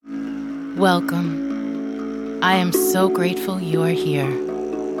Welcome. I am so grateful you are here.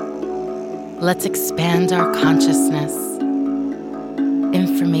 Let's expand our consciousness.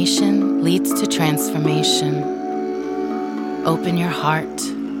 Information leads to transformation. Open your heart,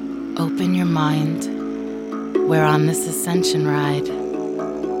 open your mind. We're on this ascension ride.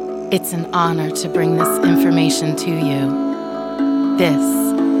 It's an honor to bring this information to you. This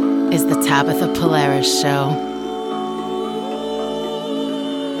is the Tabitha Polaris Show.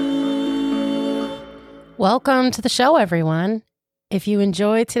 Welcome to the show, everyone. If you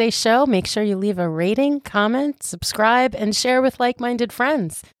enjoyed today's show, make sure you leave a rating, comment, subscribe, and share with like-minded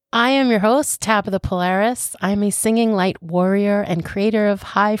friends. I am your host, Tabitha Polaris. I'm a singing light warrior and creator of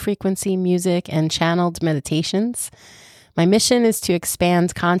high-frequency music and channeled meditations. My mission is to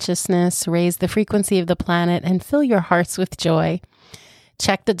expand consciousness, raise the frequency of the planet, and fill your hearts with joy.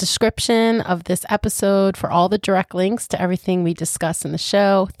 Check the description of this episode for all the direct links to everything we discuss in the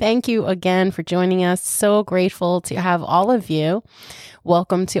show. Thank you again for joining us. So grateful to have all of you.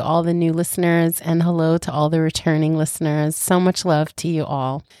 Welcome to all the new listeners and hello to all the returning listeners. So much love to you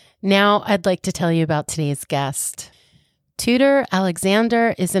all. Now I'd like to tell you about today's guest. Tudor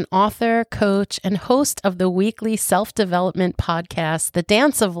Alexander is an author, coach, and host of the weekly self-development podcast, The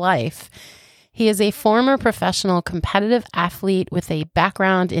Dance of Life. He is a former professional competitive athlete with a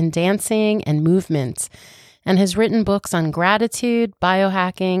background in dancing and movement, and has written books on gratitude,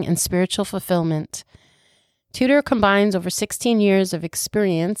 biohacking, and spiritual fulfillment. Tudor combines over 16 years of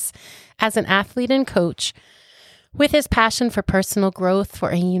experience as an athlete and coach with his passion for personal growth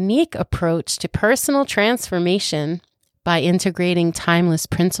for a unique approach to personal transformation. By integrating timeless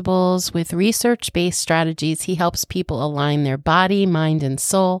principles with research-based strategies, he helps people align their body, mind, and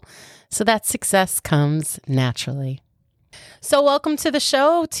soul so that success comes naturally. So welcome to the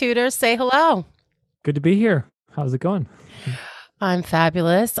show, Tudor. Say hello. Good to be here. How's it going? I'm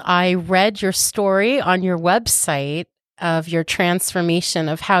fabulous. I read your story on your website of your transformation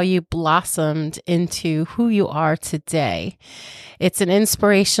of how you blossomed into who you are today. It's an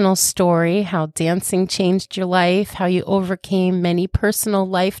inspirational story, how dancing changed your life, how you overcame many personal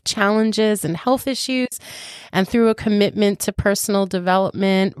life challenges and health issues, and through a commitment to personal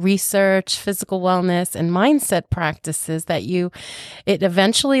development, research, physical wellness, and mindset practices it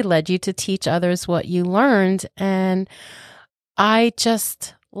eventually led you to teach others what you learned. And I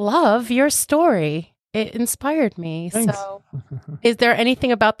just love your story. It inspired me. Thanks. So is there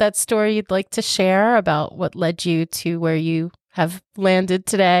anything about that story you'd like to share about what led you to where you have landed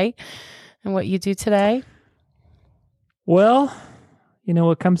today and what you do today? Well,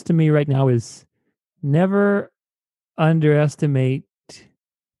 what comes to me right now is never underestimate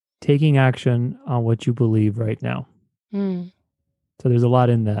taking action on what you believe right now. Mm. So there's a lot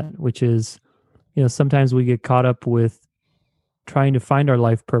in that, which is, sometimes we get caught up with trying to find our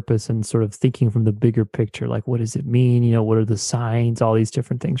life purpose and sort of thinking from the bigger picture, like what does it mean? What are the signs? All these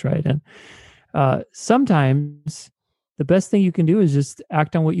different things, right? And sometimes the best thing you can do is just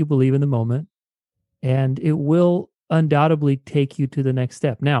act on what you believe in the moment, and it will undoubtedly take you to the next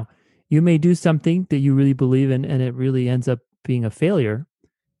step. Now, you may do something that you really believe in and it really ends up being a failure,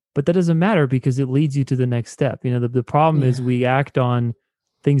 but that doesn't matter because it leads you to the next step. The problem is we act on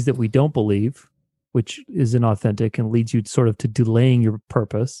things that we don't believe, which is inauthentic and leads you sort of to delaying your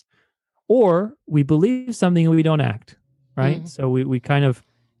purpose, or we believe something and we don't act, right? So we kind of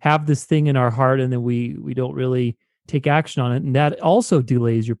have this thing in our heart and then we don't really take action on it, and that also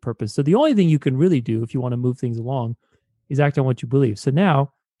delays your purpose. So the only thing you can really do if you want to move things along is act on what you believe. So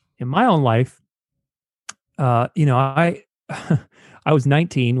now, in my own life, I I was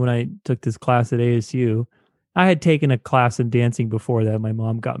 19 when I took this class at ASU. I had taken a class in dancing before that. My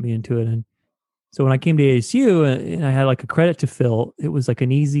mom got me into it, and so when I came to ASU and I had like a credit to fill, it was like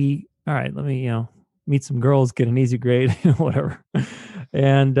an easy, all right, let me, meet some girls, get an easy grade, whatever.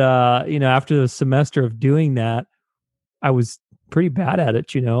 And, after the semester of doing that, I was pretty bad at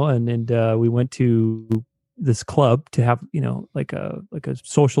it, and we went to this club to have, like a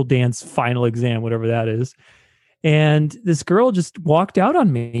social dance final exam, whatever that is. And this girl just walked out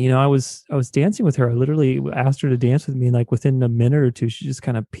on me. I was dancing with her. I literally asked her to dance with me, and like within a minute or two, she just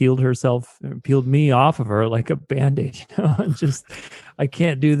kind of peeled me off of her like a Band-Aid, and just, I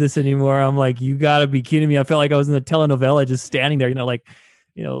can't do this anymore. I'm like, you gotta be kidding me. I felt like I was in a telenovela just standing there,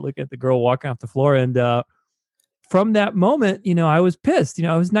 look at the girl walking off the floor. And from that moment, I was pissed.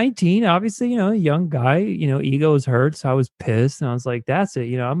 I was 19, obviously, a young guy, ego is hurt. So I was pissed, and I was like, that's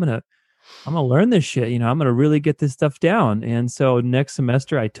it. I'm going to learn this shit. I'm going to really get this stuff down. And so next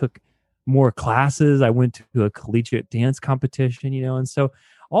semester I took more classes. I went to a collegiate dance competition, and so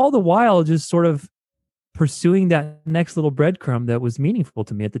all the while just sort of pursuing that next little breadcrumb that was meaningful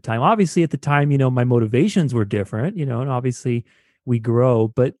to me at the time. Obviously, at the time, my motivations were different, and obviously we grow,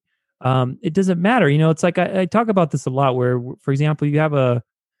 but it doesn't matter. It's like I talk about this a lot where, for example,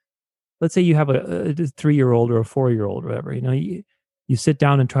 let's say you have a 3-year-old or a 4-year-old, or whatever, you sit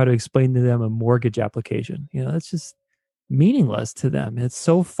down and try to explain to them a mortgage application. That's just meaningless to them. It's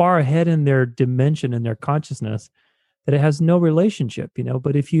so far ahead in their dimension and their consciousness that it has no relationship,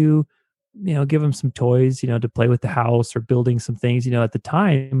 but if you give them some toys, to play with the house or building some things, at the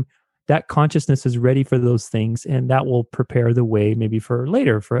time, that consciousness is ready for those things. And that will prepare the way maybe for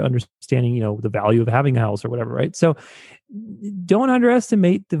later for understanding, the value of having a house or whatever. Right. So don't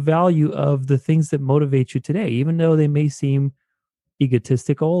underestimate the value of the things that motivate you today, even though they may seem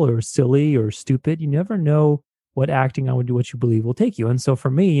egotistical or silly or stupid. You never know what acting on what you believe will take you. And so for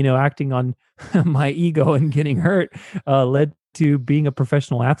me, acting on my ego and getting hurt led to being a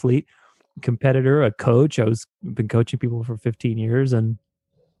professional athlete, competitor, a coach. Been coaching people for 15 years, and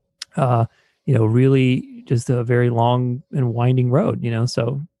really just a very long and winding road.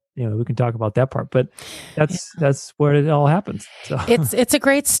 So we can talk about that part, but that's where it all happens. So. It's a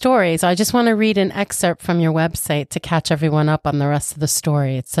great story. So I just want to read an excerpt from your website to catch everyone up on the rest of the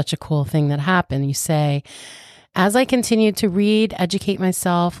story. It's such a cool thing that happened. You say, as I continued to read, educate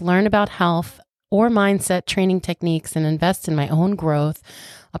myself, learn about health or mindset training techniques, and invest in my own growth,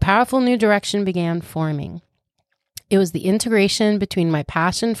 a powerful new direction began forming. It was the integration between my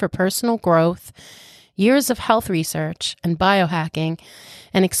passion for personal growth, years of health research and biohacking,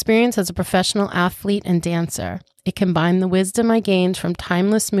 and experience as a professional athlete and dancer. It combined the wisdom I gained from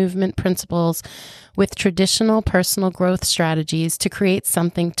timeless movement principles with traditional personal growth strategies to create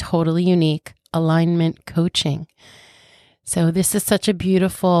something totally unique, alignment coaching. So this is such a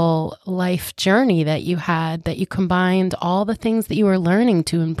beautiful life journey that you had, that you combined all the things that you were learning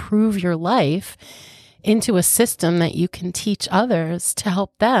to improve your life into a system that you can teach others to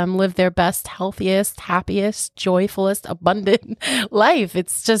help them live their best, healthiest, happiest, joyfulest, abundant life.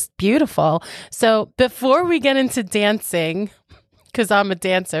 It's just beautiful. So before we get into dancing, because I'm a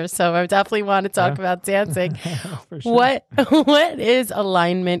dancer, so I definitely want to talk about dancing. Sure. What is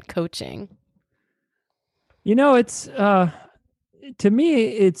alignment coaching? It's to me,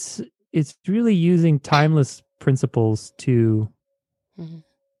 it's really using timeless principles to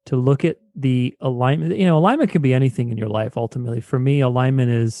look at the alignment. Alignment can be anything in your life. Ultimately, for me, alignment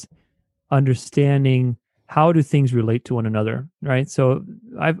is understanding how do things relate to one another, right? So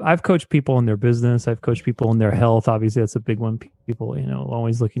I've coached people in their business. I've coached people in their health. Obviously, that's a big one. People,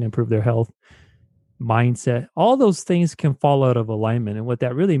 always looking to improve their health, mindset. All those things can fall out of alignment. And what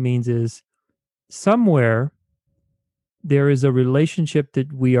that really means is somewhere there is a relationship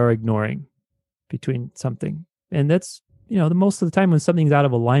that we are ignoring between something. And that's, the most of the time when something's out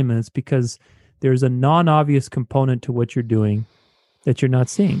of alignment, it's because there's a non-obvious component to what you're doing that you're not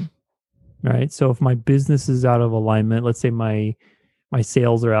seeing, right? So if my business is out of alignment, let's say my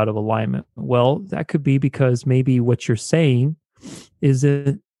sales are out of alignment, well, that could be because maybe what you're saying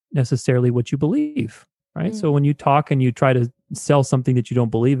isn't necessarily what you believe, right? So when you talk and you try to sell something that you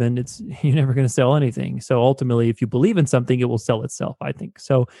don't believe in, you're never going to sell anything. So ultimately, if you believe in something, it will sell itself, I think.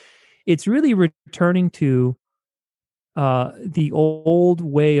 So it's really returning to the old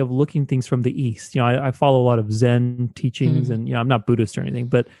way of looking things from the East. I follow a lot of Zen teachings, and I'm not Buddhist or anything,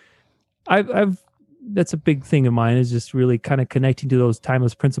 but I've that's a big thing of mine, is just really kind of connecting to those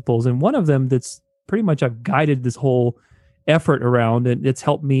timeless principles. And one of them that's pretty much I've guided this whole effort around, and it's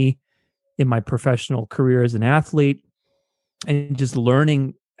helped me in my professional career as an athlete and just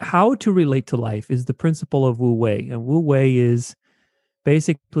learning how to relate to life, is the principle of Wu Wei. And Wu Wei is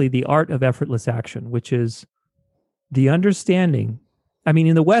basically the art of effortless action, which is the understanding. I mean,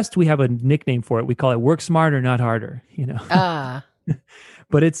 in the West, we have a nickname for it. We call it work smarter, not harder,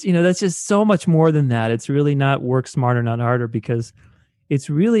 But it's, that's just so much more than that. It's really not work smarter, not harder, because it's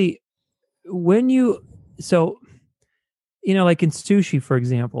really like in sushi, for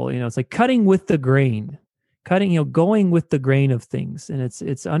example, it's like cutting with the grain, going with the grain of things. And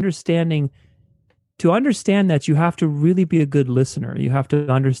it's understanding, to understand that you have to really be a good listener. You have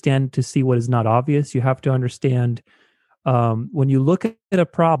to understand to see what is not obvious. You have to understand when you look at a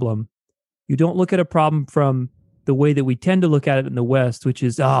problem, you don't look at a problem from the way that we tend to look at it in the West, which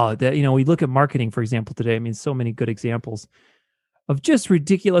is, we look at marketing, for example, today. I mean, so many good examples of just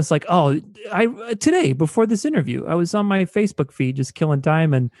ridiculous, like, today, before this interview, I was on my Facebook feed just killing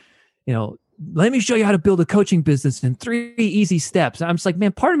time, and, let me show you how to build a coaching business in 3 easy steps. And I'm just like,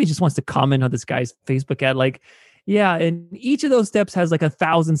 man, part of me just wants to comment on this guy's Facebook ad. Like, Yeah, and each of those steps has like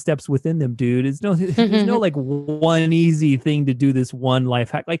 1,000 steps within them, dude. There's no like one easy thing to do this one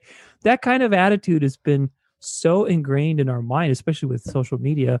life hack. Like that kind of attitude has been so ingrained in our mind, especially with social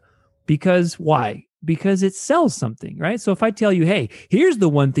media. Because why? Because it sells something, right? So if I tell you, hey, here's the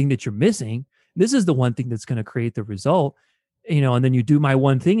one thing that you're missing, this is the one thing that's going to create the result, and then you do my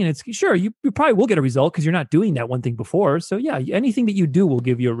one thing, and it's sure you probably will get a result because you're not doing that one thing before. So yeah, anything that you do will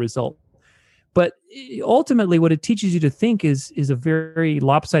give you a result. But ultimately, what it teaches you to think is a very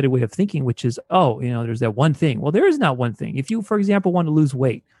lopsided way of thinking, which is, there's that one thing. Well, there is not one thing. If you, for example, want to lose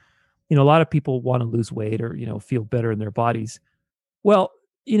weight, a lot of people want to lose weight or, feel better in their bodies. Well,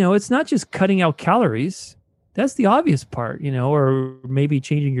 it's not just cutting out calories. That's the obvious part, or maybe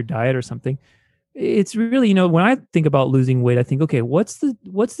changing your diet or something. It's really, when I think about losing weight, I think, okay, what's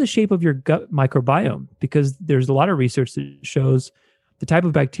the shape of your gut microbiome? Because there's a lot of research that shows the type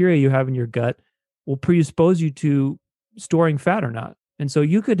of bacteria you have in your gut will predispose you to storing fat or not. And so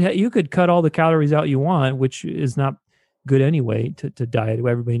you could cut all the calories out you want, which is not good anyway to diet.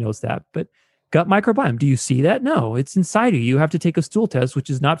 Everybody knows that. But gut microbiome, do you see that? No, it's inside you. You have to take a stool test, which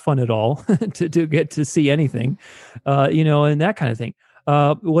is not fun at all to get to see anything, and that kind of thing.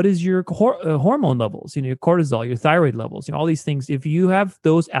 What is your hormone levels? Your cortisol, your thyroid levels, all these things. If you have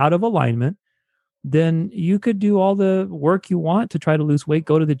those out of alignment, then you could do all the work you want to try to lose weight,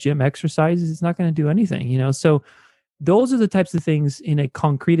 go to the gym, exercise. It's not going to do anything, So those are the types of things in a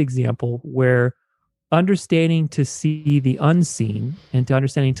concrete example where understanding to see the unseen and to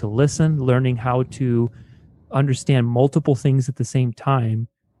understanding to listen, learning how to understand multiple things at the same time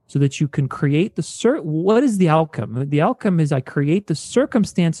so that you can create what is the outcome? The outcome is I create the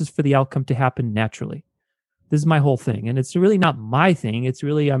circumstances for the outcome to happen naturally. This is my whole thing. And it's really not my thing. It's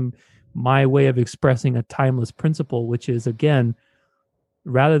really, my way of expressing a timeless principle, which is, again,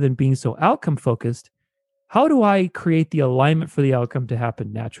 rather than being so outcome focused, how do I create the alignment for the outcome to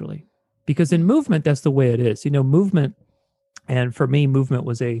happen naturally? Because in movement, that's the way it is. Movement, and for me, movement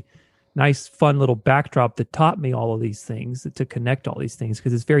was a nice, fun little backdrop that taught me all of these things, to connect all these things,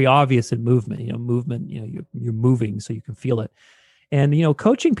 because it's very obvious in movement. Movement, you're moving so you can feel it. And,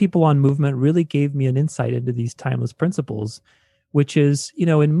 coaching people on movement really gave me an insight into these timeless principles, which is,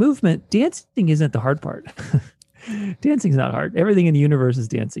 in movement, dancing isn't the hard part. Dancing's not hard. Everything in the universe is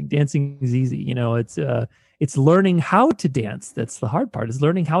dancing. Dancing is easy. It's learning how to dance. That's the hard part, is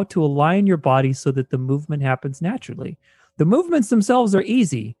learning how to align your body so that the movement happens naturally. The movements themselves are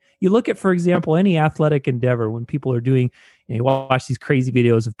easy. You look at, for example, any athletic endeavor when people are doing, you watch these crazy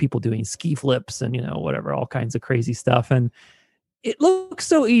videos of people doing ski flips and, whatever, all kinds of crazy stuff. And it looks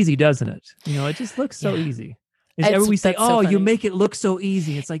so easy, doesn't it? It just looks so easy. We say, so you make it look so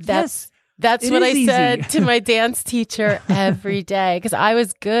easy. It's like, that's what I said to my dance teacher every day, because I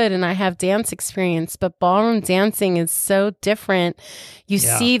was good and I have dance experience, but ballroom dancing is so different. You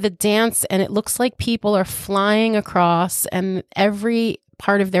see the dance and it looks like people are flying across and every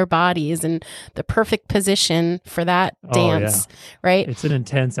part of their body is in the perfect position for that dance, right? It's an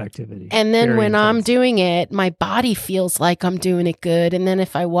intense activity. And then when I'm doing it, my body feels like I'm doing it good. And then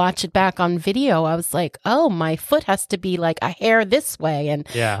if I watch it back on video, I was like, oh, my foot has to be like a hair this way. And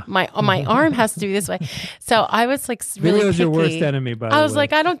my arm has to be this way. So I was like really Video's picky. Your worst enemy, by the way. I was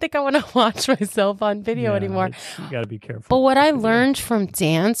like, I don't think I want to watch myself on video anymore. You got to be careful. But what I learned from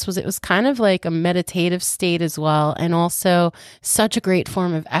dance was it was kind of like a meditative state as well. And also such a great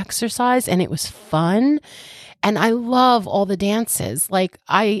form of exercise, and it was fun. And I love all the dances. Like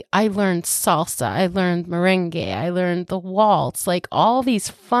I learned salsa, I learned merengue, I learned the waltz, like all these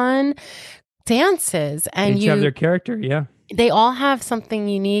fun dances. And each have their character, they all have something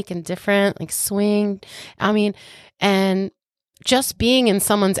unique and different, like swing. And just being in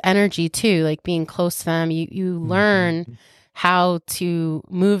someone's energy too, like being close to them, you learn how to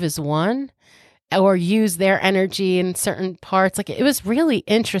move as one or use their energy in certain parts. Like it was really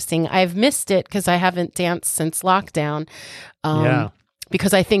interesting. I've missed it because I haven't danced since lockdown.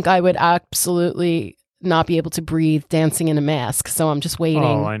 Because I think I would absolutely not be able to breathe dancing in a mask. So I'm just waiting.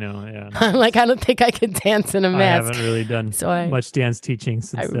 Oh, I know. Yeah. Like, I don't think I could dance in a mask. I haven't really done much dance teaching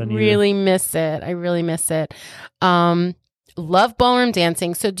since then. I really miss it. I really miss it. Love ballroom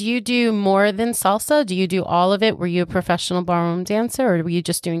dancing. So do you do more than salsa? Do you do all of it? Were you a professional ballroom dancer or were you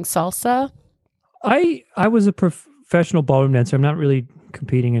just doing salsa? I was a professional ballroom dancer. I'm not really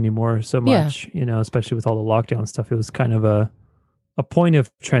competing anymore so much, especially with all the lockdown stuff. It was kind of a point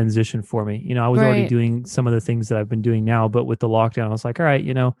of transition for me. I was already doing some of the things that I've been doing now, but with the lockdown, I was like, all right,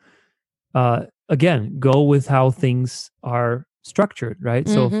 again, go with how things are structured, right?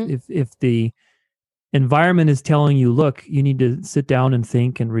 So if the environment is telling you, look, you need to sit down and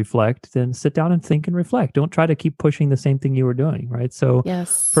think and reflect, then sit down and think and reflect. Don't try to keep pushing the same thing you were doing, right? So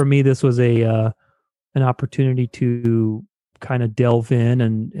Yes. for me, this was an opportunity to kind of delve in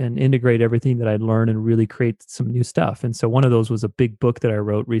and integrate everything that I'd learned and really create some new stuff. And so one of those was a big book that I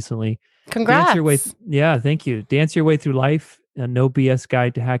wrote recently. Congrats. Dance Your Way yeah, thank you. Dance Your Way Through Life, a no BS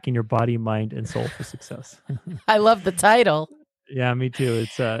guide to hacking your body, mind, and soul for success. I love the title. Yeah, me too.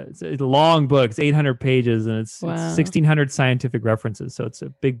 It's a long book. It's 800 pages and it's 1,600 scientific references. So it's a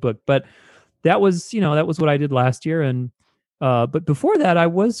big book. But that was what I did last year. And but before that, I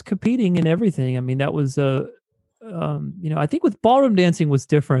was competing in everything. I mean, that was I think with ballroom dancing was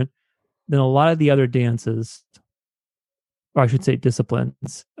different than a lot of the other dances, or I should say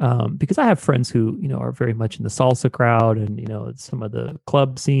disciplines, because I have friends who, are very much in the salsa crowd and, some of the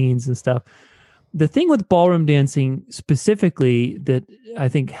club scenes and stuff. The thing with ballroom dancing specifically that I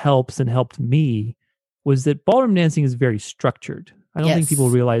think helps and helped me was that ballroom dancing is very structured. I don't think people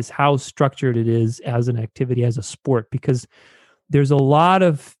realize how structured it is as an activity, as a sport, because there's a lot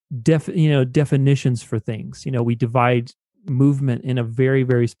of definitions for things. We divide movement in a very,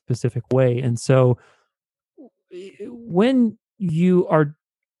 very specific way. And so when you are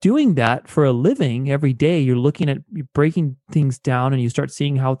doing that for a living every day, you're breaking things down and you start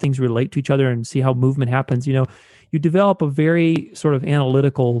seeing how things relate to each other and see how movement happens. You develop a very sort of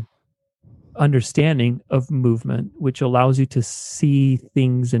analytical understanding of movement, which allows you to see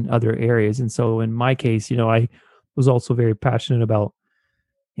things in other areas. And so in my case, I was also very passionate about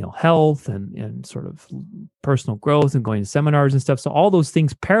health and sort of personal growth and going to seminars and stuff. So all those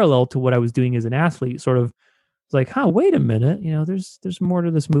things parallel to what I was doing as an athlete sort of was like, wait a minute, there's more to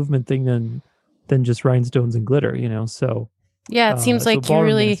this movement thing than just rhinestones and glitter, So yeah, it seems like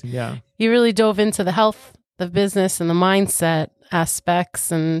you really dove into the health, the business, and the mindset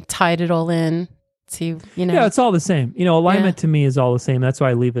aspects and tied it all in to, Yeah, it's all the same. Alignment to me is all the same. That's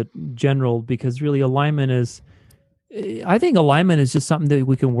why I leave it general, because really I think alignment is just something that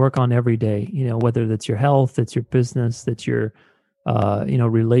we can work on every day, whether that's your health, that's your business, that's your,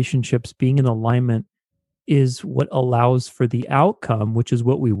 relationships. Being in alignment is what allows for the outcome, which is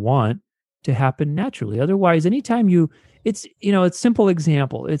what we want, to happen naturally. Otherwise, anytime it's simple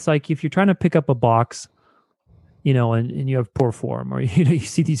example. It's like if you're trying to pick up a box, and you have poor form, or, you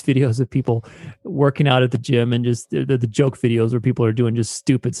see these videos of people working out at the gym and just the joke videos where people are doing just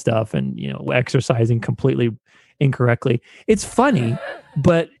stupid stuff and, exercising completely incorrectly. It's funny,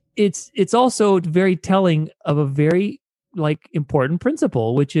 but it's also very telling of a very important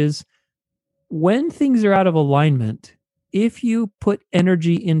principle, which is when things are out of alignment, if you put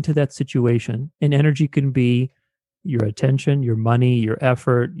energy into that situation, and energy can be your attention, your money, your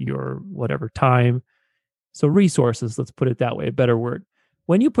effort, your whatever time. So resources, let's put it that way, a better word.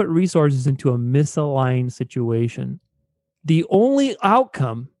 When you put resources into a misaligned situation, the only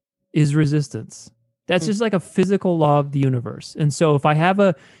outcome is resistance. That's just like a physical law of the universe. And so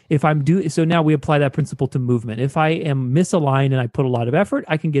so now we apply that principle to movement. If I am misaligned and I put a lot of effort,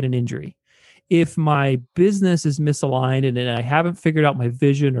 I can get an injury. If my business is misaligned and I haven't figured out my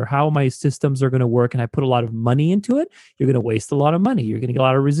vision or how my systems are going to work and I put a lot of money into it, you're going to waste a lot of money. You're going to get a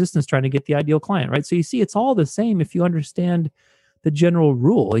lot of resistance trying to get the ideal client, right? So you see, it's all the same if you understand the general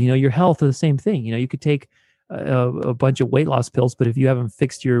rule. Your health is the same thing. You could take a bunch of weight loss pills, but if you haven't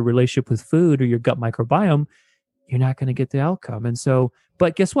fixed your relationship with food or your gut microbiome, you're not going to get the outcome. And so,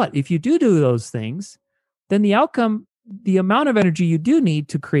 but guess what? If you do those things, then the outcome, the amount of energy you do need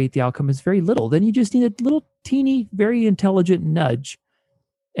to create the outcome is very little. Then you just need a little teeny, very intelligent nudge.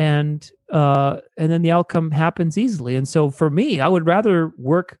 And then the outcome happens easily. And so for me, I would rather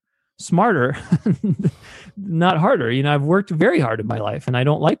work smarter, not harder. I've worked very hard in my life and I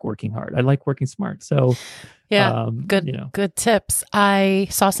don't like working hard. I like working smart. So yeah, good tips. I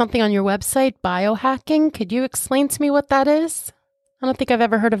saw something on your website, biohacking. Could you explain to me what that is? I don't think I've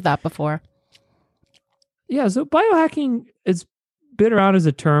ever heard of that before. Yeah, so biohacking has been around as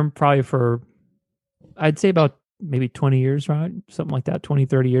a term probably for, I'd say about maybe 20 years, right? Something like that, 20,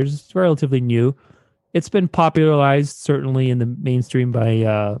 30 years. It's relatively new. It's been popularized certainly in the mainstream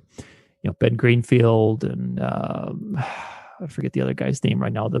by, Ben Greenfield and I forget the other guy's name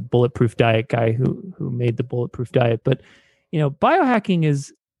right now, the Bulletproof Diet guy who made the Bulletproof Diet. But, biohacking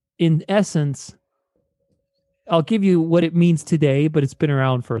is in essence, I'll give you what it means today, but it's been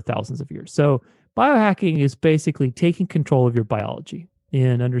around for thousands of years. So biohacking is basically taking control of your biology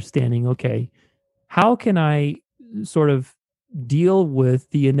and understanding, okay, how can I sort of deal with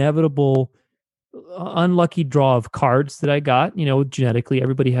the inevitable unlucky draw of cards that I got? Genetically,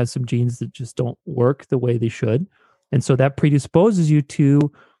 everybody has some genes that just don't work the way they should. And so that predisposes you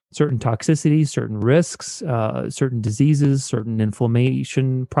to certain toxicities, certain risks, certain diseases, certain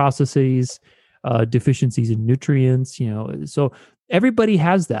inflammation processes, deficiencies in nutrients. So everybody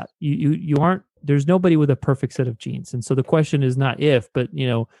has that. You aren't. There's nobody with a perfect set of genes, and so the question is not if, but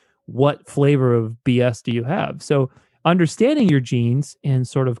what flavor of BS do you have? So understanding your genes and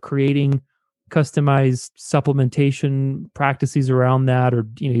sort of creating customized supplementation practices around that, or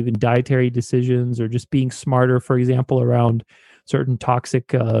even dietary decisions, or just being smarter, for example, around certain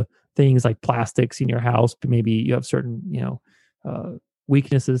toxic things like plastics in your house. But maybe you have certain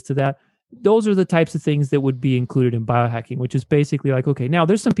weaknesses to that. Those are the types of things that would be included in biohacking, which is basically like, okay, now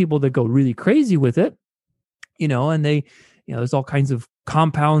there's some people that go really crazy with it, and they, there's all kinds of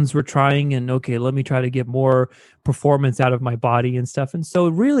compounds we're trying, and okay, let me try to get more performance out of my body and stuff. And so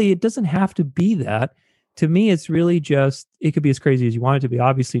really, it doesn't have to be that. To me, it's really just, it could be as crazy as you want it to be.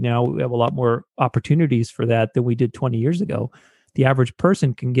 Obviously, now we have a lot more opportunities for that than we did 20 years ago. The average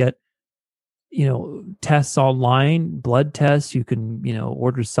person can get tests online, blood tests. You can,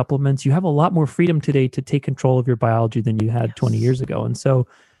 order supplements. You have a lot more freedom today to take control of your biology than you had 20 years ago. And so,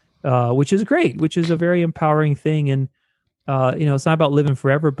 which is great, which is a very empowering thing. And, it's not about living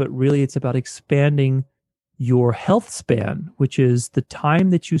forever, but really it's about expanding your health span, which is the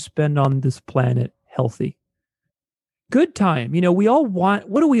time that you spend on this planet healthy. Good time. We all want,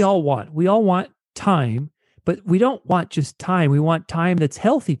 what do we all want? We all want time. But we don't want just time. We want time that's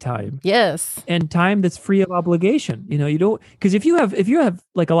healthy time. Yes. And time that's free of obligation. You don't, because if you have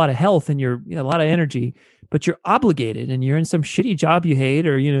like a lot of health and you're a lot of energy, but you're obligated and you're in some shitty job you hate,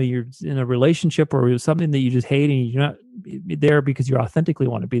 or you're in a relationship or something that you just hate, and you're not there because you authentically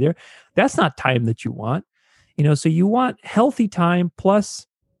want to be there, that's not time that you want. So you want healthy time plus,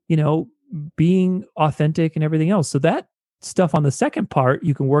 being authentic and everything else. So that stuff on the second part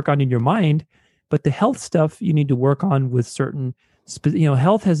you can work on in your mind. But the health stuff you need to work on with certain,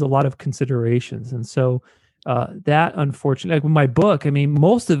 health has a lot of considerations. And so that, unfortunately, like with my book,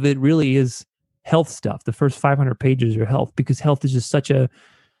 most of it really is health stuff. The first 500 pages are health, because health is just such a,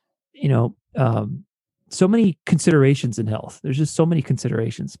 so many considerations in health. There's just so many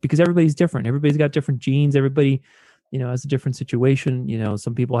considerations because everybody's different. Everybody's got different genes. Everybody, has a different situation.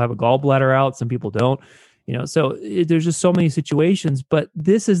 Some people have a gallbladder out, some people don't. So there's just so many situations, but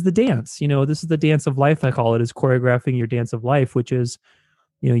this is the dance, this is the dance of life. I call it, is choreographing your dance of life, which is,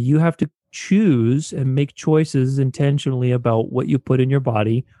 you have to choose and make choices intentionally about what you put in your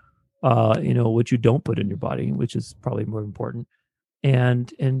body, what you don't put in your body, which is probably more important,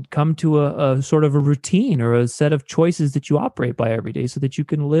 and come to a sort of a routine or a set of choices that you operate by every day so that you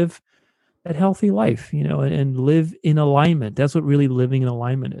can live that healthy life, and live in alignment. That's what really living in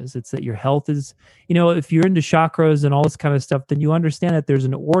alignment is. It's that your health is, if you're into chakras and all this kind of stuff, then you understand that there's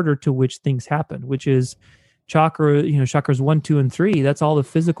an order to which things happen, which is chakras 1, 2, and 3. That's all the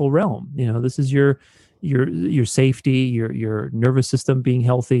physical realm. This is your safety, your nervous system being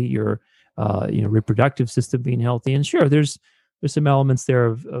healthy, your reproductive system being healthy. And sure, there's some elements there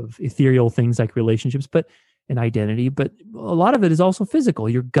of ethereal things like relationships, and identity, but a lot of it is also physical.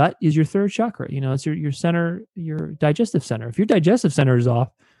 Your gut is your third chakra. It's your center, your digestive center. If your digestive center is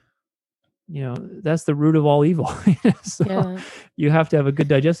off, that's the root of all evil. So you have to have a good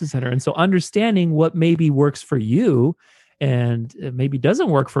digestive center. And so understanding what maybe works for you and maybe doesn't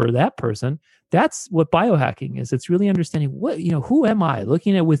work for that person, that's what biohacking is. It's really understanding what, who am I?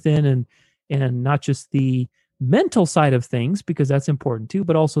 Looking at within and not just the mental side of things, because that's important too,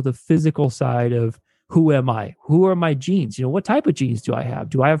 but also the physical side of, who am I? Who are my genes? What type of genes do I have?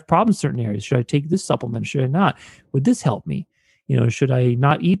 Do I have problems in certain areas? Should I take this supplement? Should I not? Would this help me? Should I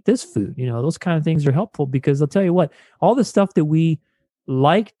not eat this food? Those kind of things are helpful, because I'll tell you what, all the stuff that we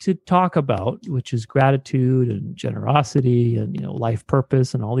like to talk about, which is gratitude and generosity and, life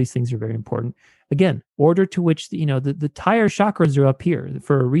purpose, and all these things are very important. Again, order to which, the entire chakras are up here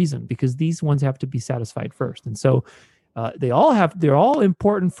for a reason, because these ones have to be satisfied first. And so they're all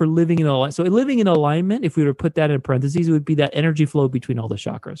important for living in alignment. So living in alignment, if we were to put that in parentheses, it would be that energy flow between all the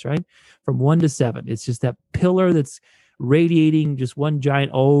chakras, right? From 1 to 7. It's just that pillar that's radiating just one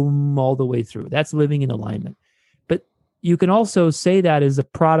giant Om all the way through. That's living in alignment. But you can also say that as a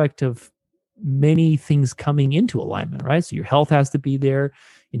product of many things coming into alignment, right? So your health has to be there.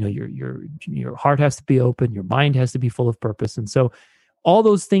 Your heart has to be open. Your mind has to be full of purpose. And so all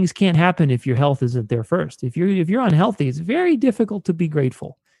those things can't happen if your health isn't there first. If you're unhealthy, it's very difficult to be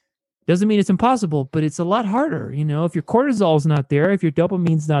grateful. Doesn't mean it's impossible, but it's a lot harder. If your cortisol is not there, if your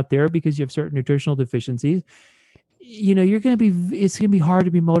dopamine's not there because you have certain nutritional deficiencies, it's going to be hard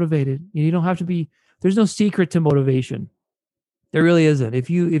to be motivated. You don't have to be. There's no secret to motivation. There really isn't.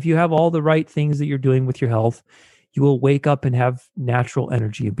 If you have all the right things that you're doing with your health, you will wake up and have natural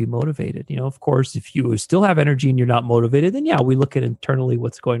energy and be motivated. Of course, if you still have energy and you're not motivated, then yeah, we look at internally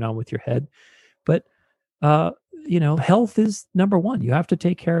what's going on with your head. But health is number one. You have to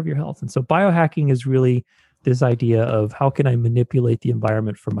take care of your health. And so biohacking is really this idea of how can I manipulate the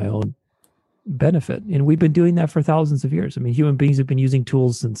environment for my own benefit? And we've been doing that for thousands of years. I mean, human beings have been using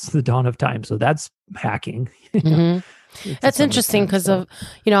tools since the dawn of time. So that's hacking. That's interesting because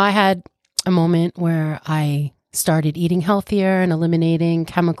I had a moment where I started eating healthier and eliminating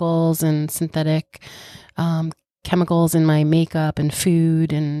chemicals and synthetic chemicals in my makeup and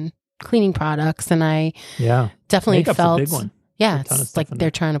food and cleaning products. And I definitely Makeup's felt, a big one. yeah, it's like they're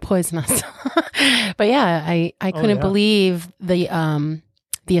trying to poison us. But yeah, I couldn't believe the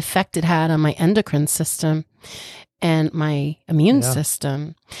effect it had on my endocrine system and my immune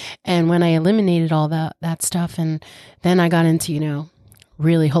system. And when I eliminated all that stuff, and then I got into,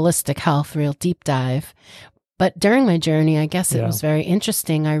 really holistic health, real deep dive. But during my journey, I guess it was very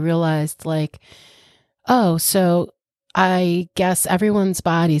interesting. I realized so I guess everyone's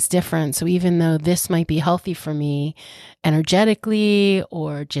body's different. So even though this might be healthy for me energetically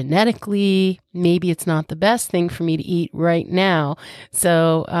or genetically, maybe it's not the best thing for me to eat right now.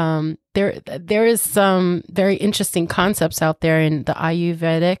 So there is some very interesting concepts out there in the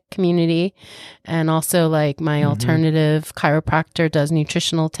Ayurvedic community. And also like my alternative chiropractor does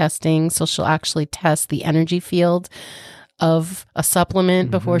nutritional testing. So she'll actually test the energy field of a supplement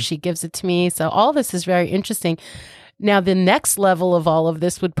before she gives it to me. So all this is very interesting. Now, the next level of all of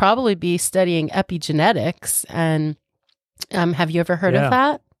this would probably be studying epigenetics. And have you ever heard of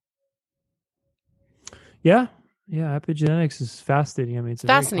that? Yeah. Epigenetics is fascinating. I mean, it's a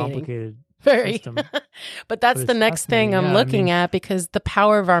very complicated system. But that's the next thing I'm looking at, because the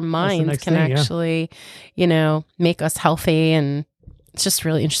power of our minds can actually, make us healthy. And it's just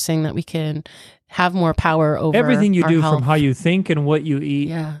really interesting that we can have more power over everything you do, health. from how you think and what you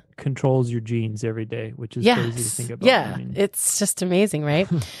eat. Controls your genes every day, which is crazy to think about. Yeah, it's just amazing, right?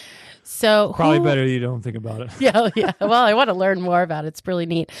 So probably better you don't think about it. Yeah. Well, I want to learn more about it. It's really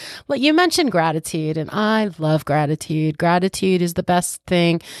neat. Well, you mentioned gratitude, and I love gratitude. Gratitude is the best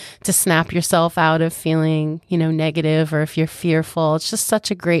thing to snap yourself out of feeling, negative, or if you're fearful. It's just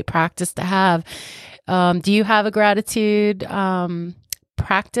such a great practice to have. Do you have a gratitude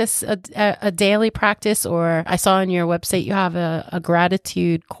practice, a daily practice? Or I saw on your website you have a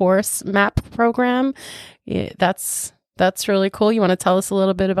gratitude course map program. Yeah, that's really cool. You want to tell us a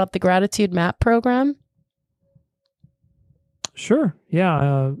little bit about the gratitude map program? Sure.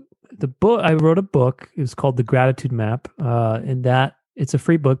 Yeah. The book, I wrote a book. It's called The Gratitude Map. And that it's a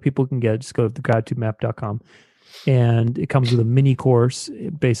free book people can get. Just go to thegratitudemap.com. And it comes with a mini course,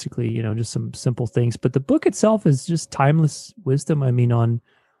 basically, just some simple things. But the book itself is just timeless wisdom. I mean, on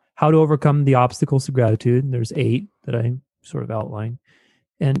how to overcome the obstacles of gratitude. And there's 8 that I sort of outline.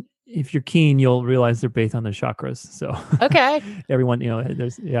 And if you're keen, you'll realize they're based on the chakras. So okay, everyone,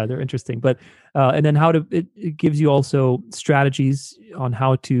 they're interesting. But and then it gives you also strategies on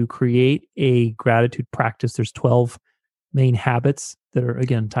how to create a gratitude practice. There's 12 main habits that are,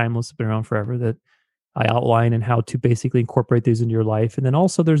 again, timeless, been around forever, that I outline, and how to basically incorporate these into your life. And then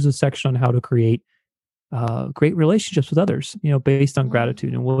also there's a section on how to create great relationships with others, based on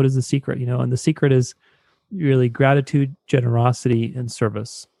gratitude. And what is the secret? And the secret is really gratitude, generosity, and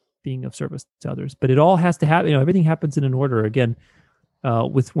service, being of service to others. But it all has to happen. Everything happens in an order. Again,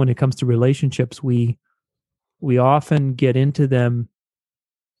 when it comes to relationships, we often get into them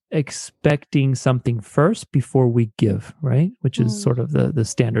expecting something first before we give, right? Which is sort of the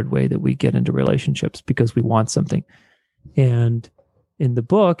standard way that we get into relationships, because we want something. And in the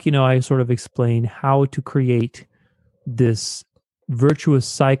book, I sort of explain how to create this virtuous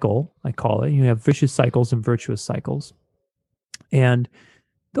cycle, I call it. You have vicious cycles and virtuous cycles. And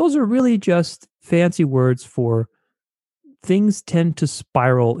those are really just fancy words for things tend to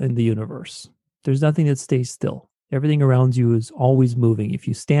spiral in the universe. There's nothing that stays still. Everything around you is always moving. If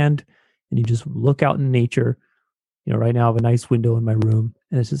you stand and you just look out in nature, right now I have a nice window in my room,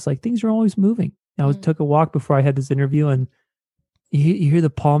 and it's just like things are always moving. I took a walk before I had this interview, and you hear the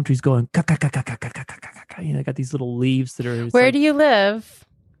palm trees going, ka, ka, ka, ka, ka, ka, ka, ka, ka, ka. I got these little leaves that are. Where do you live?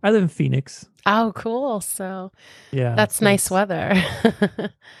 I live in Phoenix. Oh, cool. So yeah, that's nice weather.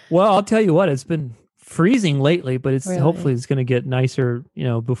 Well, I'll tell you what, it's been freezing lately, but it's really? Hopefully it's going to get nicer,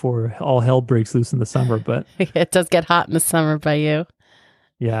 before all hell breaks loose in the summer. But it does get hot in the summer by you.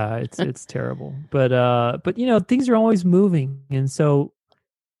 Yeah, it's terrible. But things are always moving, and so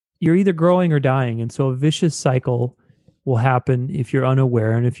you're either growing or dying. And so a vicious cycle will happen if you're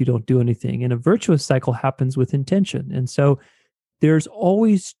unaware and if you don't do anything. And a virtuous cycle happens with intention. And so there's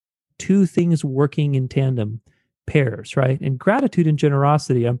always 2 things working in tandem. pairs, right? And gratitude and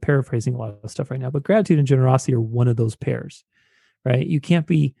generosity, I'm paraphrasing a lot of stuff right now, but gratitude and generosity are one of those pairs, right? You can't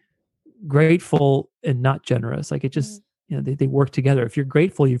be grateful and not generous. Like it just, they work together. If you're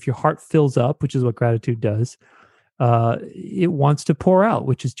grateful, if your heart fills up, which is what gratitude does, it wants to pour out,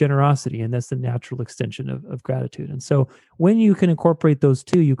 which is generosity. And that's the natural extension of gratitude. And so when you can incorporate those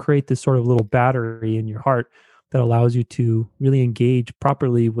two, you create this sort of little battery in your heart that allows you to really engage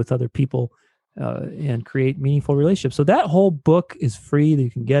properly with other people and create meaningful relationships. So that whole book is free. You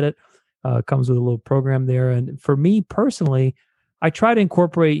can get it. It comes with a little program there. And for me personally, I try to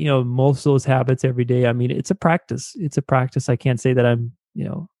incorporate, most of those habits every day. I mean, it's a practice. I can't say that I'm,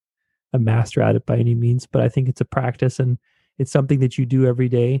 a master at it by any means, but I think it's a practice and it's something that you do every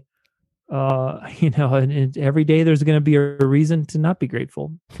day. And every day there's going to be a reason to not be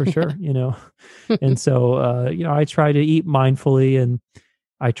grateful for sure, And so, I try to eat mindfully, and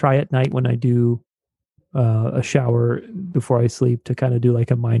I try at night when I do a shower before I sleep to kind of do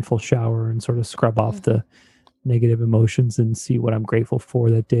like a mindful shower and sort of scrub off the negative emotions and see what I'm grateful for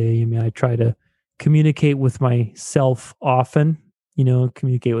that day. I mean, I try to communicate with myself often,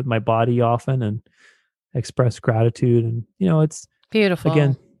 communicate with my body often and express gratitude. And, it's beautiful.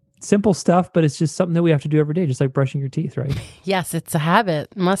 Again, simple stuff, but it's just something that we have to do every day, just like brushing your teeth, right? Yes, it's a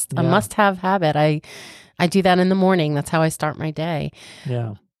habit. A must-have habit. I do that in the morning. That's how I start my day.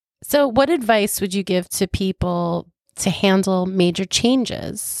 Yeah. So what advice would you give to people to handle major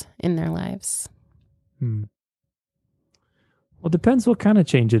changes in their lives? Well, it depends what kind of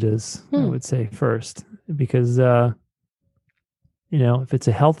change it is, I would say first, because, if it's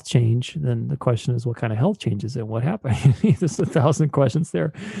a health change, then the question is what kind of health change is it? What happened? There's 1,000 questions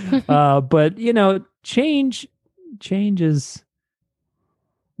there. But, change is,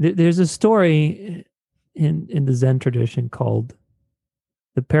 there's a story in the Zen tradition called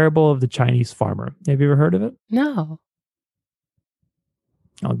the parable of the Chinese farmer. Have you ever heard of it? No.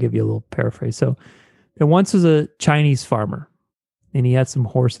 I'll give you a little paraphrase. So there once was a Chinese farmer, and he had some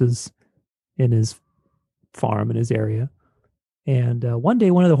horses in his farm, in his area. And one day,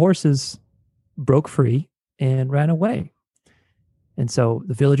 one of the horses broke free and ran away. And so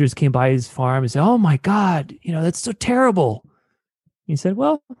the villagers came by his farm and said, "Oh my God, that's so terrible." He said,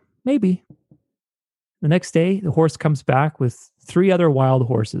 "Well, maybe." The next day, the horse comes back with 3 other wild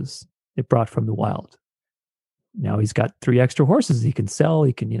horses it brought from the wild. Now he's got 3 extra horses he can sell.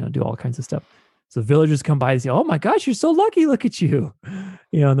 He can, do all kinds of stuff. So villagers come by and say, "Oh my gosh, you're so lucky. Look at you."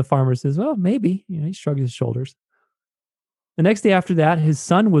 And the farmer says, "Well, maybe." He shrugs his shoulders. The next day after that, his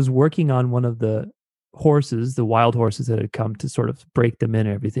son was working on one of the horses, the wild horses that had come to sort of break them in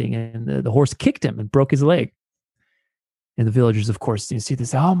and everything. And the horse kicked him and broke his leg. And the villagers, of course, see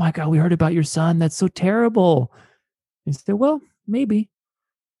this. "Oh my God, we heard about your son. That's so terrible." And he said, "Well, maybe."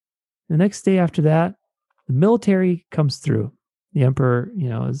 The next day after that, the military comes through. The emperor,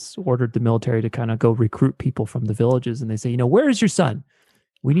 has ordered the military to kind of go recruit people from the villages. And they say, "Where is your son?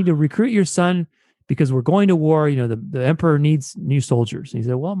 We need to recruit your son because we're going to war. The emperor needs new soldiers." And he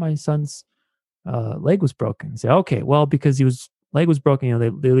said, "Well, my son's leg was broken." He said, "Okay, well, because leg was broken,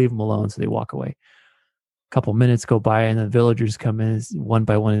 they leave him alone." So they walk away. A couple minutes go by, and the villagers come in one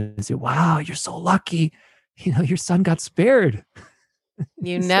by one and say, "Wow, you're so lucky. Your son got spared."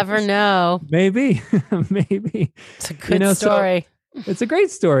 You never know. Maybe. It's a good story. So it's a great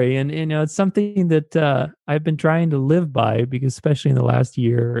story. And, it's something that I've been trying to live by, because especially in the last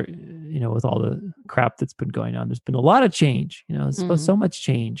year, with all the crap that's been going on, there's been a lot of change, so much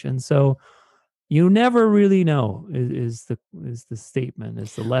change. And so you never really know is the statement,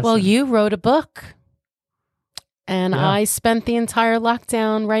 is the lesson. Well, you wrote a book, and I spent the entire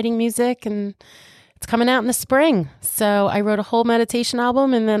lockdown writing music, and it's coming out in the spring. So I wrote a whole meditation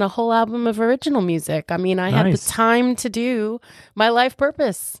album and then a whole album of original music. I mean, I had the time to do my life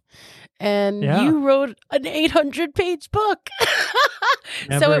purpose. And you wrote an 800-page book.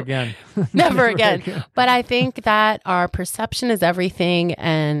 Never again. Never again. But I think that our perception is everything.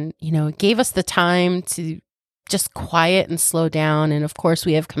 And, it gave us the time to just quiet and slow down. And of course,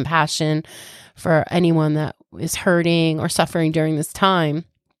 we have compassion for anyone that is hurting or suffering during this time.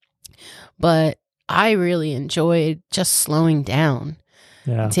 But I really enjoyed just slowing down,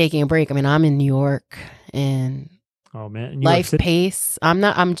 taking a break. I mean, I'm in New York, and life pace.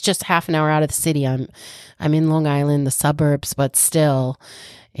 I'm just half an hour out of the city. I'm in Long Island, the suburbs, but still,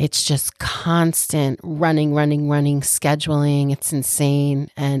 it's just constant running, scheduling. It's insane.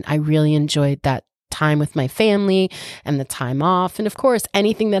 And I really enjoyed that time with my family and the time off. And of course,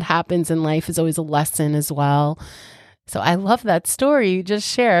 anything that happens in life is always a lesson as well. So I love that story you just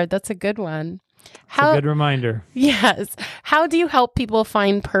shared. That's a good one. It's a good reminder. Yes. How do you help people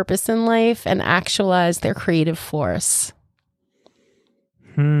find purpose in life and actualize their creative force?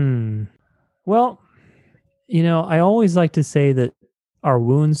 Well, I always like to say that our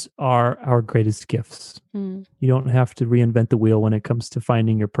wounds are our greatest gifts. You don't have to reinvent the wheel when it comes to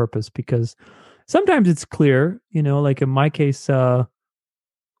finding your purpose, because sometimes it's clear, like in my case, I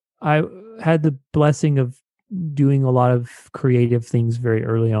had the blessing of doing a lot of creative things very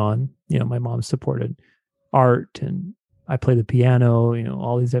early on. My mom supported art and I play the piano,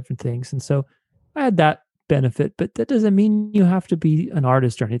 all these different things. And so I had that benefit, but that doesn't mean you have to be an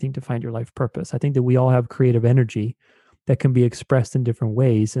artist or anything to find your life purpose. I think that we all have creative energy that can be expressed in different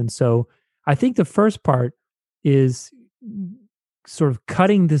ways. And so I think the first part is sort of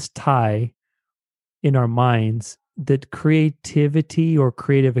cutting this tie in our minds that creativity or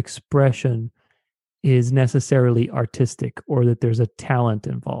creative expression is necessarily artistic or that there's a talent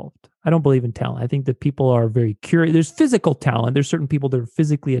involved. I don't believe in talent. I think that people are very curious. There's physical talent. There's certain people that are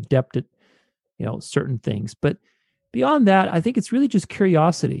physically adept at, certain things. But beyond that, I think it's really just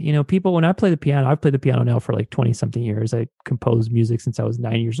curiosity. People, when I play the piano, I've played the piano now for like 20 something years. I composed music since I was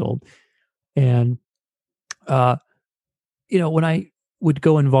 9 years old. And, when I would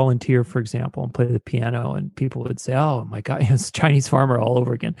go and volunteer, for example, and play the piano, and people would say, "Oh my God, it's Chinese Farmer all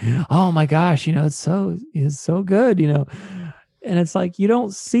over again." "Oh my gosh, it's so good," And it's like, you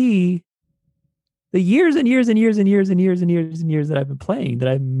don't see the years and years and years and years and years and years and years that I've been playing, that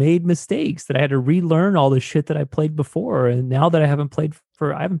I've made mistakes, that I had to relearn all the shit that I played before. And now that I haven't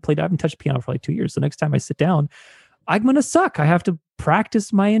touched piano for like 2 years. So next time I sit down, I'm going to suck. I have to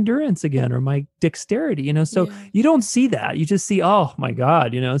practice my endurance again or my dexterity, So you don't see that. You just see, oh my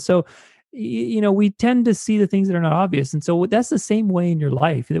God, So, we tend to see the things that are not obvious. And so that's the same way in your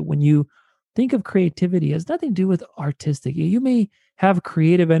life, that when you think of creativity, it has nothing to do with artistic. You may have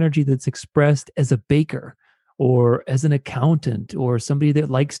creative energy that's expressed as a baker or as an accountant or somebody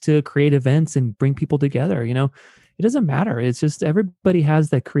that likes to create events and bring people together. It doesn't matter. It's just everybody has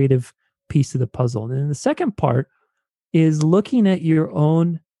that creative piece of the puzzle. And then the second part is looking at your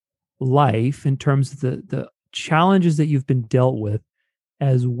own life in terms of the challenges that you've been dealt with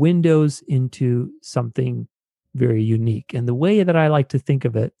as windows into something very unique. And the way that I like to think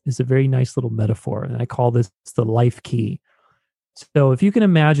of it is a very nice little metaphor. And I call this the life key. So if you can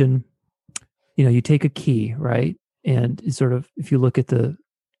imagine, you take a key, right? And it's sort of, if you look at the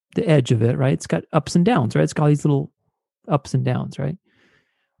edge of it, right? It's got ups and downs, right? It's got all these little ups and downs, right?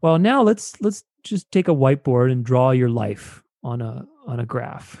 Well, now let's just take a whiteboard and draw your life on a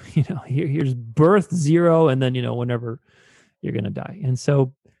graph. Here's birth 0, and then whenever you're going to die. And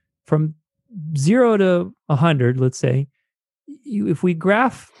so from 0 to 100, let's say, if we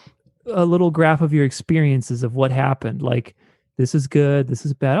graph a little graph of your experiences of what happened, like this is good, this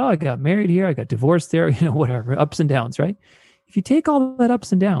is bad. Oh, I got married here, I got divorced there, whatever, ups and downs, right? If you take all that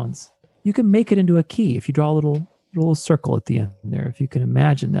ups and downs, you can make it into a key. If you draw a little circle at the end there, if you can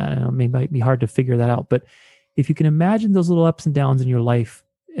imagine that. I know it might be hard to figure that out, but if you can imagine those little ups and downs in your life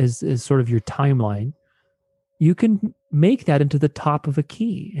as sort of your timeline, you can make that into the top of a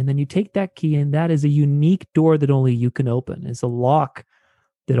key. And then you take that key, and that is a unique door that only you can open. It's a lock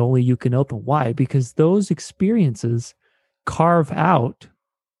that only you can open. Why? Because those experiences carve out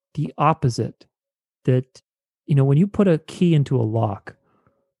the opposite. That, when you put a key into a lock,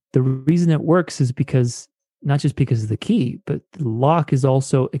 the reason it works is because, not just because of the key, but the lock is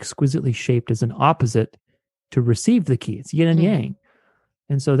also exquisitely shaped as an opposite to receive the key. It's yin and yang.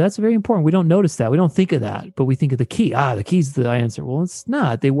 And so that's very important. We don't notice that. We don't think of that, but we think of the key. The key's the answer. Well, it's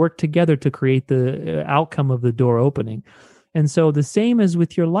not. They work together to create the outcome of the door opening. And so the same as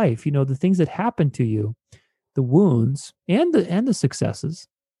with your life, the things that happen to you, the wounds and the successes,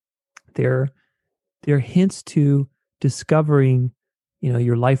 they're hints to discovering,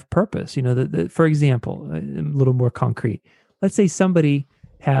 your life purpose. For example, a little more concrete. Let's say somebody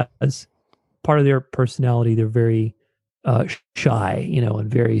has part of their personality, they're very shy,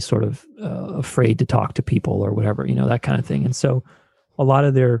 and very sort of afraid to talk to people or whatever, that kind of thing. And so a lot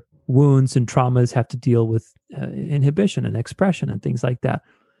of their wounds and traumas have to deal with inhibition and expression and things like that.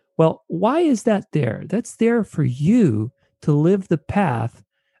 Well, why is that there? That's there for you to live the path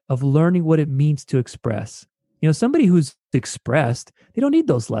of learning what it means to express. Somebody who's expressed, they don't need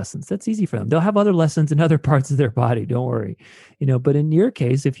those lessons. That's easy for them. They'll have other lessons in other parts of their body. Don't worry. But in your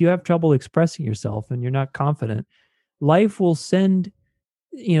case, if you have trouble expressing yourself and you're not confident, life will send,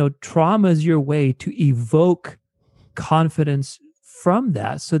 traumas your way to evoke confidence from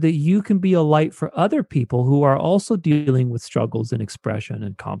that so that you can be a light for other people who are also dealing with struggles in expression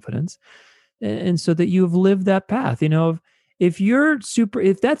and confidence. And so that you've lived that path,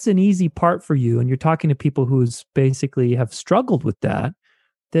 if that's an easy part for you and you're talking to people who's basically have struggled with that,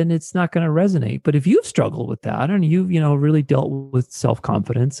 then it's not going to resonate. But if you've struggled with that and you've, really dealt with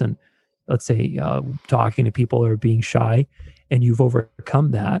self-confidence and let's say talking to people or being shy and you've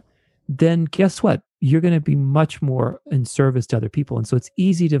overcome that, then guess what? You're going to be much more in service to other people. And so it's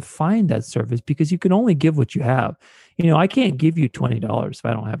easy to find that service because you can only give what you have. I can't give you $20 if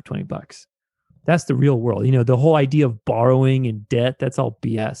I don't have $20. That's the real world. The whole idea of borrowing and debt, that's all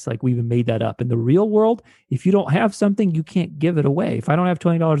BS. Like we even made that up. In the real world, if you don't have something, you can't give it away. If I don't have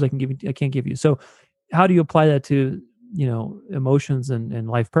 $20, I can't give you. So how do you apply that to, emotions and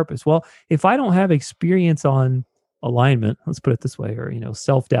life purpose? Well, if I don't have experience on alignment, let's put it this way, or,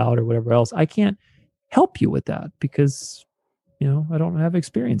 self-doubt or whatever else, I can't help you with that because, I don't have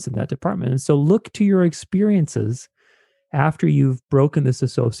experience in that department. And so look to your experiences after you've broken this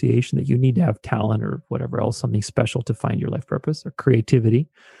association that you need to have talent or whatever else, something special to find your life purpose or creativity.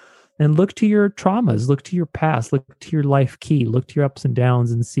 And look to your traumas, look to your past, look to your life key, look to your ups and downs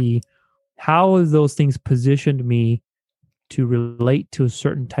and see how have those things positioned me to relate to a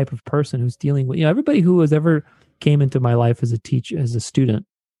certain type of person who's dealing with, everybody who has ever came into my life as a student,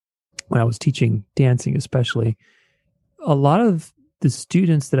 when I was teaching dancing, especially, a lot of the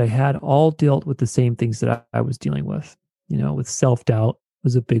students that I had all dealt with the same things that I was dealing with. With self-doubt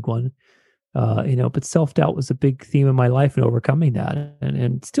was a big one, but self-doubt was a big theme in my life and overcoming that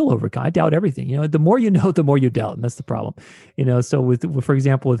and still overcome. I doubt everything, the more you know, the more you doubt. And that's the problem, so for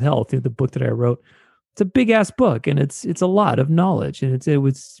example, with health, the book that I wrote, it's a big ass book and it's a lot of knowledge. And it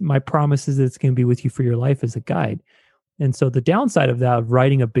was my promise is that it's going to be with you for your life as a guide. And so the downside of that, of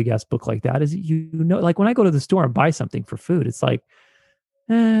writing a big ass book like that is, like when I go to the store and buy something for food, it's like,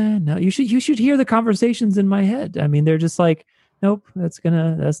 no, you should hear the conversations in my head. I mean, they're just like, nope, that's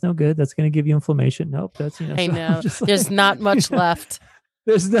no good. That's going to give you inflammation. Nope. That's, I know there's not much left.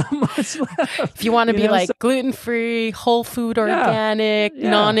 There's not much left. If you want to be like gluten-free, whole food, organic,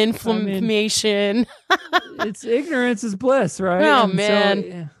 non-inflammation. It's ignorance is bliss, right? Oh,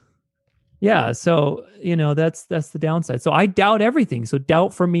 man. So, that's the downside. So I doubt everything. So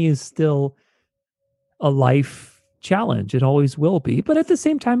doubt for me is still a life challenge. It always will be. But at the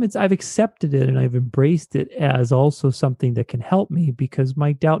same time, I've accepted it and I've embraced it as also something that can help me because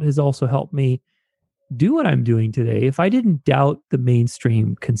my doubt has also helped me do what I'm doing today. If I didn't doubt the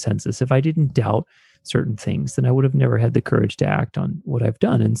mainstream consensus, if I didn't doubt certain things, then I would have never had the courage to act on what I've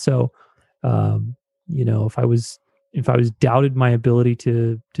done. And so, if I was doubted my ability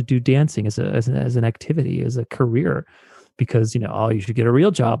to do dancing as an activity, as a career, because, you should get a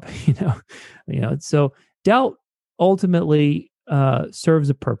real job, so doubt ultimately serves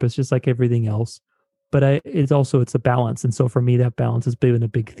a purpose, just like everything else. But it's a balance. And so for me, that balance has been a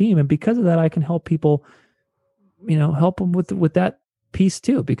big theme. And because of that, I can help people, help them with that piece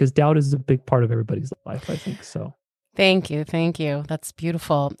too, because doubt is a big part of everybody's life, I think. So. Thank you. That's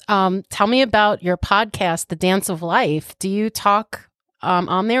beautiful. Tell me about your podcast, The Dance of Life. Do you talk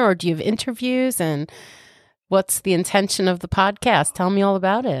on there or do you have interviews? And what's the intention of the podcast? Tell me all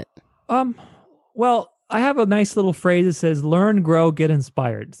about it. Well, I have a nice little phrase that says, learn, grow, get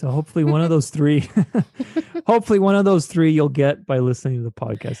inspired. So hopefully one of those three, you'll get by listening to the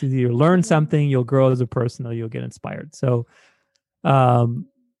podcast. Either you learn something, you'll grow as a person, or you'll get inspired. So I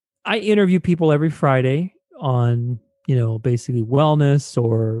interview people every Friday on, basically wellness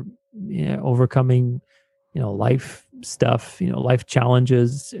or overcoming, life stuff, life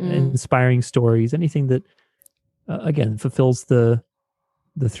challenges, inspiring stories, anything that, again, fulfills the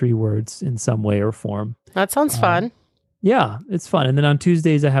three words in some way or form. That sounds fun. Yeah, it's fun. And then on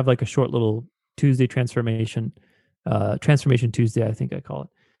Tuesdays, I have like a short little Tuesday transformation Tuesday, I think I call it.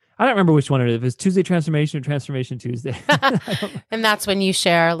 I don't remember which one it is. If it's Tuesday Transformation or Transformation Tuesday. And that's when you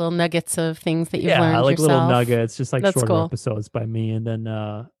share little nuggets of things that you've learned like yourself. Little nuggets, just like shorter episodes by me. And then,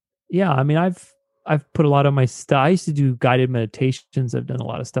 I've put a lot of my stuff. I used to do guided meditations. I've done a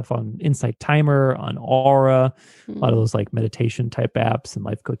lot of stuff on Insight Timer, on Aura, a lot of those like meditation type apps and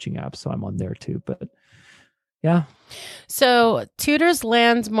life coaching apps. So I'm on there too. But yeah. So Tudor's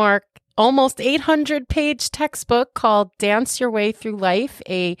landmark, almost 800-page textbook called Dance Your Way Through Life,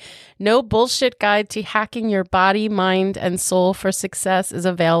 a no bullshit guide to hacking your body, mind, and soul for success is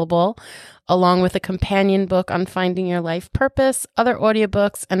available, along with a companion book on finding your life purpose. Other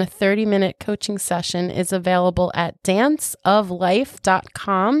audiobooks and a 30-minute coaching session is available at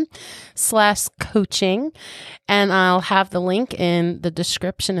danceoflife.com/coaching. And I'll have the link in the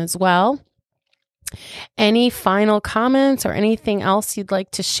description as well. Any final comments or anything else you'd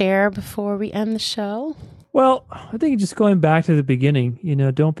like to share before we end the show? Well, I think just going back to the beginning,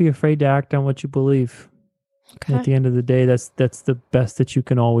 don't be afraid to act on what you believe. And at the end of the day, that's the best that you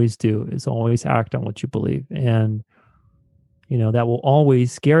can always do, is always act on what you believe. And, that will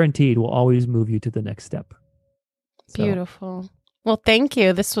always, guaranteed, will always move you to the next step. So, beautiful. Well, thank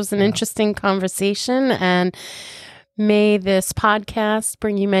you. This was an interesting conversation, and may this podcast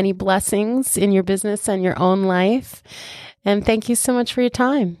bring you many blessings in your business and your own life. And thank you so much for your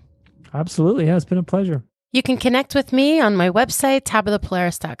time. Absolutely. Yeah, it's been a pleasure. You can connect with me on my website,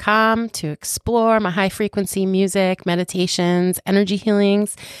 tabithapolaris.com, to explore my high-frequency music, meditations, energy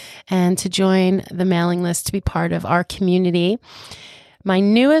healings, and to join the mailing list to be part of our community. My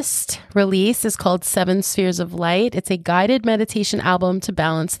newest release is called 7 Spheres of Light. It's a guided meditation album to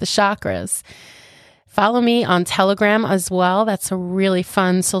balance the chakras. Follow me on Telegram as well. That's a really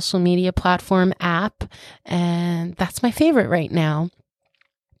fun social media platform app, and that's my favorite right now.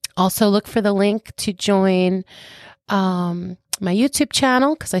 Also, look for the link to join my YouTube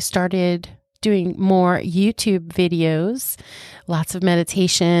channel, because I started doing more YouTube videos, lots of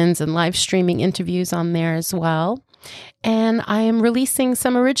meditations and live streaming interviews on there as well. And I am releasing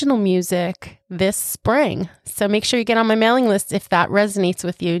some original music this spring. So make sure you get on my mailing list if that resonates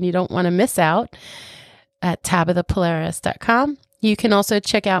with you and you don't want to miss out, at tabithapolaris.com. You can also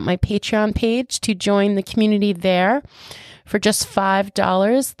check out my Patreon page to join the community there. For just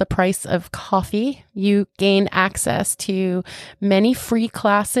 $5, the price of coffee, you gain access to many free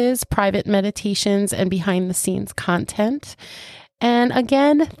classes, private meditations, and behind-the-scenes content. And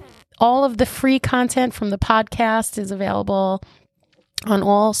again, all of the free content from the podcast is available on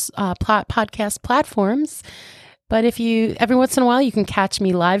all podcast platforms. But every once in a while, you can catch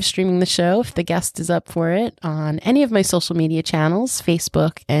me live streaming the show if the guest is up for it on any of my social media channels.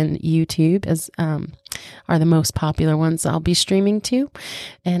 Facebook and YouTube are the most popular ones I'll be streaming to.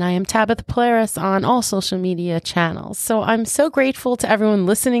 And I am Tabitha Polaris on all social media channels. So I'm so grateful to everyone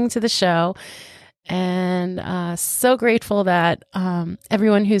listening to the show, and so grateful that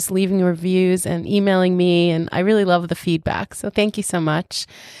everyone who's leaving reviews and emailing me, and I really love the feedback. So thank you so much.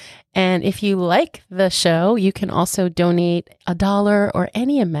 And if you like the show, you can also donate $1 or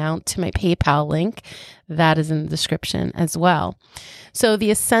any amount to my PayPal link. That is in the description as well. So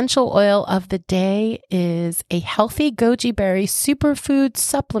the essential oil of the day is a healthy goji berry superfood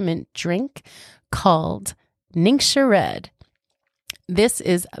supplement drink called Ningxia Red. This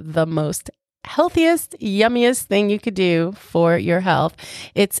is the most healthiest, yummiest thing you could do for your health.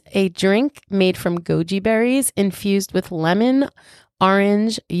 It's a drink made from goji berries infused with lemon,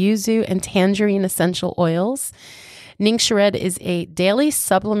 orange, yuzu, and tangerine essential oils. Ningxia Red is a daily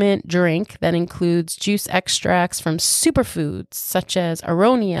supplement drink that includes juice extracts from superfoods such as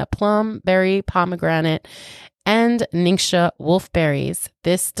aronia, plum, berry, pomegranate, and Ningxia wolfberries.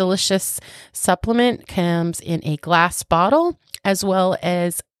 This delicious supplement comes in a glass bottle as well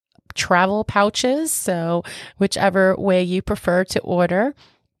as travel pouches, so whichever way you prefer to order.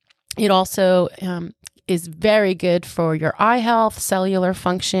 It also is very good for your eye health, cellular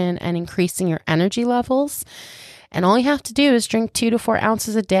function, and increasing your energy levels. And all you have to do is drink 2 to 4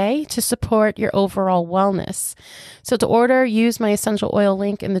 ounces a day to support your overall wellness. So to order, use my essential oil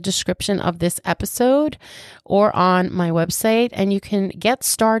link in the description of this episode or on my website, and you can get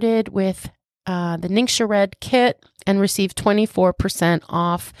started with the Ningxia Red kit and receive 24%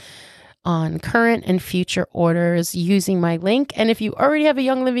 off on current and future orders using my link. And if you already have a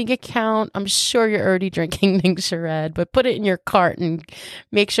Young Living account, I'm sure you're already drinking Ningxia Red, but put it in your cart and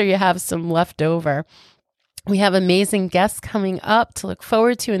make sure you have some left over. We have amazing guests coming up to look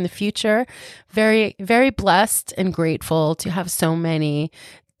forward to in the future. Very, very blessed and grateful to have so many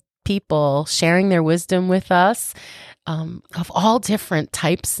people sharing their wisdom with us. Of all different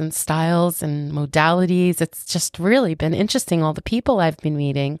types and styles and modalities. It's just really been interesting, all the people I've been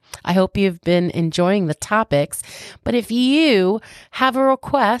meeting. I hope you've been enjoying the topics. But if you have a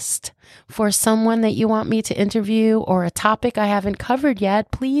request for someone that you want me to interview or a topic I haven't covered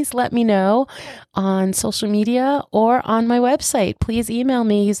yet, please let me know on social media or on my website. Please email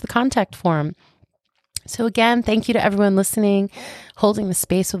me, use the contact form. So again, thank you to everyone listening, holding the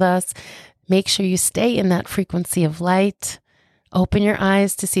space with us. Make sure you stay in that frequency of light. Open your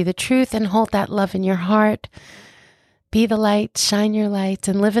eyes to see the truth and hold that love in your heart. Be the light, shine your light,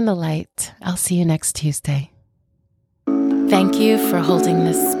 and live in the light. I'll see you next Tuesday. Thank you for holding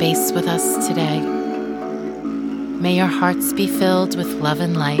this space with us today. May your hearts be filled with love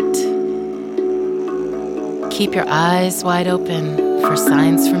and light. Keep your eyes wide open for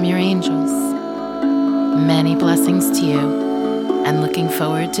signs from your angels. Many blessings to you, and looking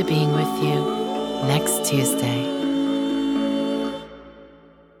forward to being with you next Tuesday.